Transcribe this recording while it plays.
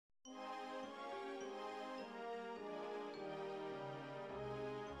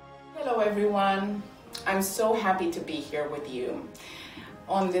Hello everyone, I'm so happy to be here with you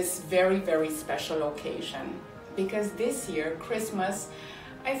on this very, very special occasion, because this year Christmas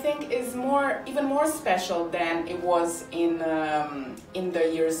I think is even more special than it was in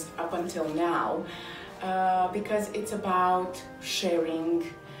the years up until now, because it's about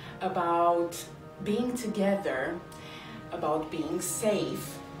sharing, about being together, about being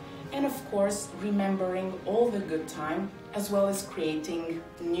safe, and of course remembering all the good time as well as creating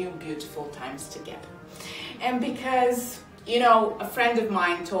new beautiful times together. And because, you know, a friend of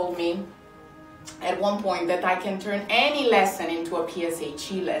mine told me at one point that I can turn any lesson into a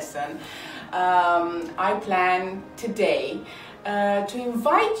PSHE lesson, I plan today to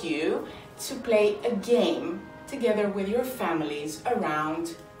invite you to play a game together with your families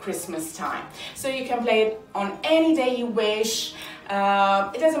around Christmas time. So you can play it on any day you wish.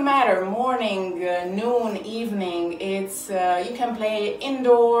 It doesn't matter, morning, noon, evening. You can play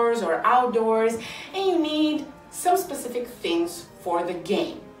indoors or outdoors, and you need some specific things for the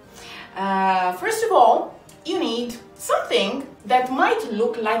game. First of all, you need something that might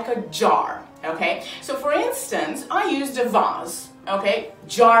look like a jar, okay? So for instance, I used a vase, okay?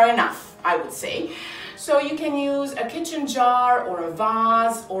 Jar enough, I would say. So you can use a kitchen jar or a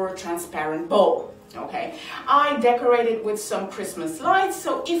vase or a transparent bowl, okay? I decorated with some Christmas lights,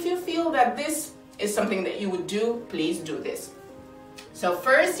 so if you feel that this is something that you would do, please do this. So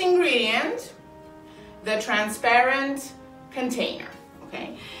first ingredient, the transparent container,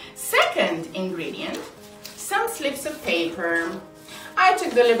 okay? Second ingredient, some slips of paper. I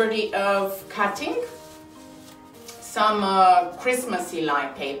took the liberty of cutting some Christmassy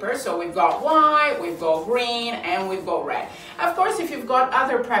light paper. So we've got white, we've got green, and we've got red. Of course, if you've got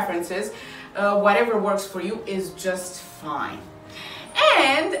other preferences, whatever works for you is just fine.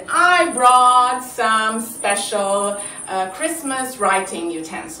 And I brought some special Christmas writing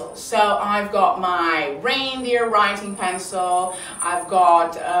utensils. So I've got my reindeer writing pencil, I've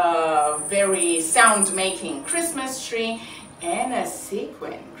got a very sound-making Christmas tree, and a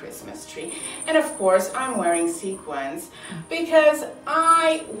sequin Christmas tree. And of course I'm wearing sequins because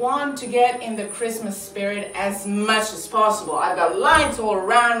I want to get in the Christmas spirit as much as possible. I've got lights all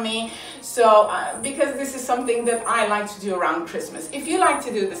around me, so because this is something that I like to do around Christmas. If you like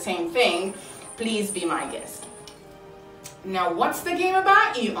to do the same thing, please be my guest. Now, what's the game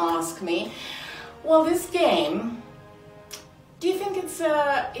about, you ask me? Well, this game, do you think it's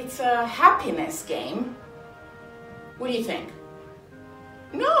a happiness game? What do you think?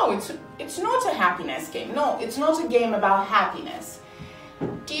 No, it's not a happiness game. No, it's not a game about happiness.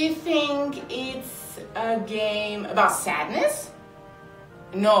 Do you think it's a game about sadness?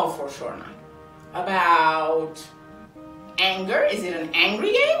 No, for sure not. About anger? Is it an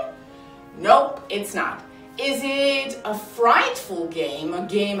angry game? Nope, it's not. Is it a frightful game? A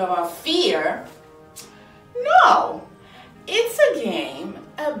game about fear? No. It's a game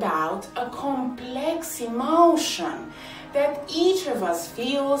about a complex emotion that each of us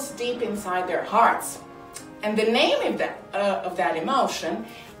feels deep inside their hearts. And the name of that emotion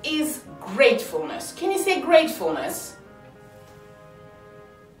is gratefulness. Can you say gratefulness?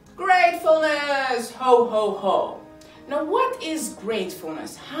 Gratefulness! Ho, ho, ho. Now, what is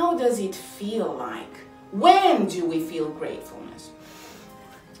gratefulness? How does it feel like? When do we feel gratefulness?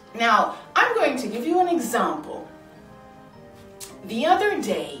 Now, I'm going to give you an example. The other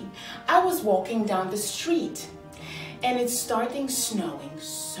day, I was walking down the street and it's starting snowing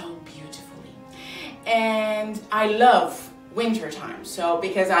so beautifully. And I love wintertime. So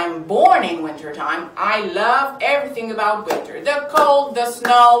because I'm born in wintertime, I love everything about winter. The cold, the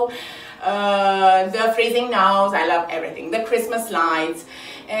snow, the freezing snows, I love everything. The Christmas lights.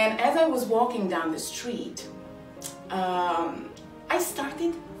 And as I was walking down the street, I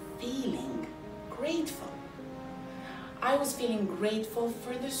started feeling grateful. I was feeling grateful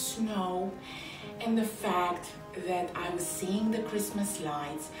for the snow and the fact that I was seeing the Christmas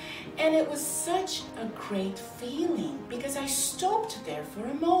lights, and it was such a great feeling because I stopped there for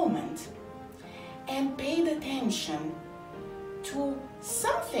a moment and paid attention to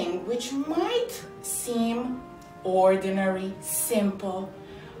something which might seem ordinary, simple,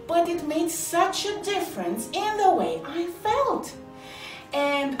 but it made such a difference in the way I felt.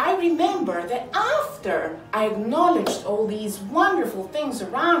 And I remember that after I acknowledged all these wonderful things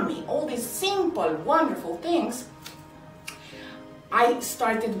around me, all these simple, wonderful things, I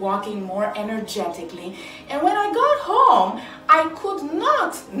started walking more energetically. And when I got home, I could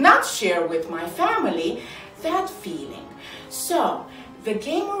not share with my family that feeling. So, the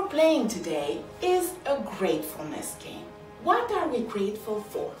game we're playing today is a gratefulness game. What are we grateful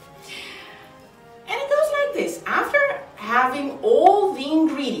for? And it goes like this. After having all the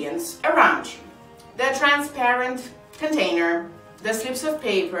ingredients around you. The transparent container, the slips of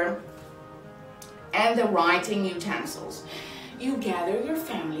paper, and the writing utensils. You gather your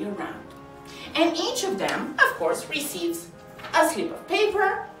family around. And each of them, of course, receives a slip of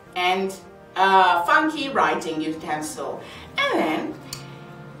paper and a funky writing utensil. And then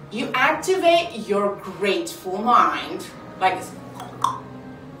you activate your grateful mind like this.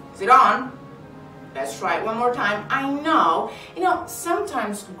 Is it on? Let's try it one more time. I know,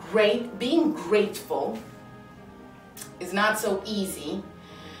 sometimes being grateful is not so easy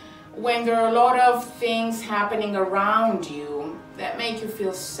when there are a lot of things happening around you that make you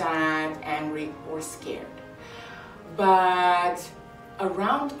feel sad, angry, or scared. But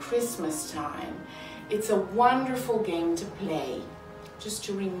around Christmas time, it's a wonderful game to play, just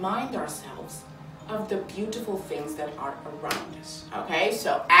to remind ourselves of the beautiful things that are around us. Okay,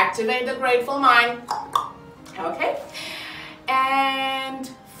 so activate the grateful mind. Okay, and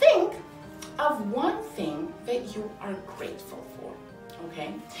think of one thing that you are grateful for.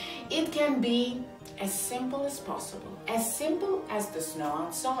 Okay, it can be as simple as possible, as simple as the snow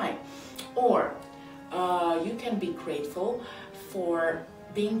outside, or you can be grateful for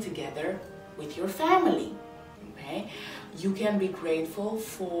being together with your family. Okay, you can be grateful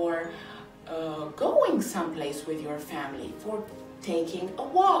for going someplace with your family, for taking a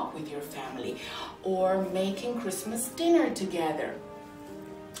walk with your family, or making Christmas dinner together.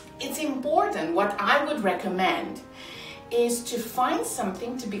 It's important. What I would recommend is to find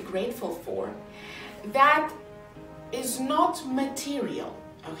something to be grateful for that is not material,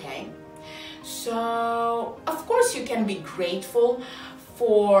 okay? So, of course, you can be grateful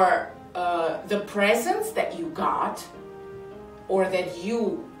for the presents that you got or that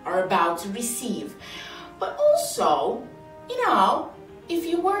you are about to receive. But also, if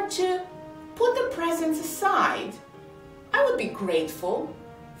you were to put the presents aside, I would be grateful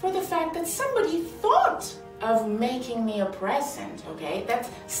for the fact that somebody thought of making me a present, okay? That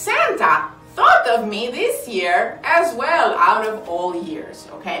Santa thought of me this year as well, out of all years,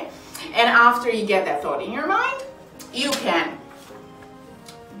 okay? And after you get that thought in your mind, you can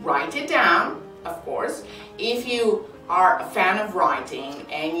write it down, of course, if you are a fan of writing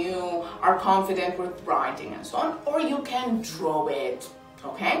and you are confident with writing and so on, or you can draw it,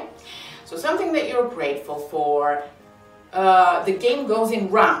 okay? So something that you're grateful for. The game goes in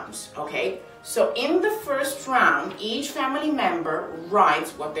rounds, okay? So in the first round, each family member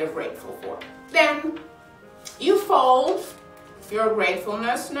writes what they're grateful for. Then you fold your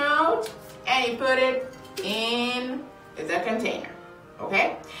gratefulness note and you put it in the container,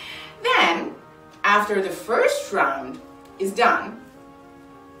 okay? Then, after the first round is done,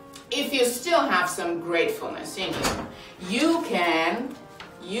 if you still have some gratefulness in you, you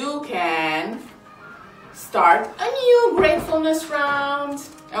can start a new gratefulness round,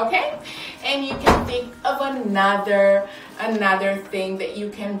 okay? And you can think of another thing that you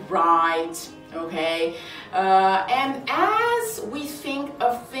can write, okay? And as we think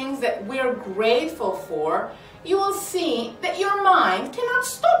of things that we're grateful for, you will see that your mind cannot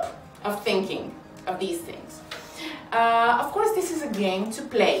stop of thinking of these things. Of course, this is a game to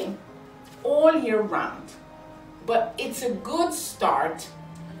play all year round, but it's a good start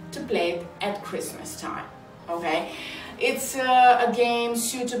to play it at Christmas time, okay? It's a game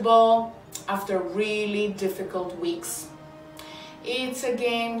suitable after really difficult weeks. It's a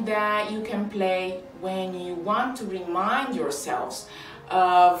game that you can play when you want to remind yourselves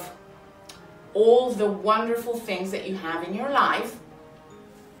of all the wonderful things that you have in your life.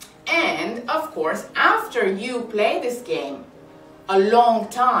 And of course, after you play this game a long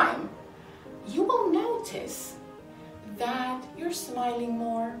time, you will notice that you're smiling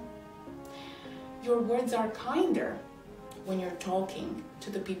more. Your words are kinder when you're talking to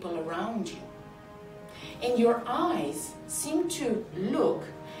the people around you. And your eyes seem to look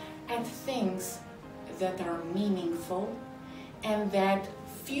at things that are meaningful and that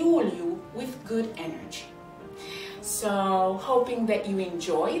fuel you with good energy. So, hoping that you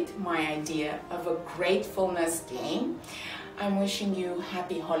enjoyed my idea of a gratefulness game. I'm wishing you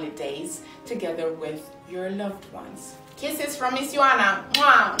happy holidays together with your loved ones. Kisses from Miss Joanna.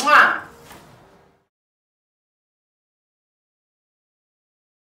 Mwah, mwah.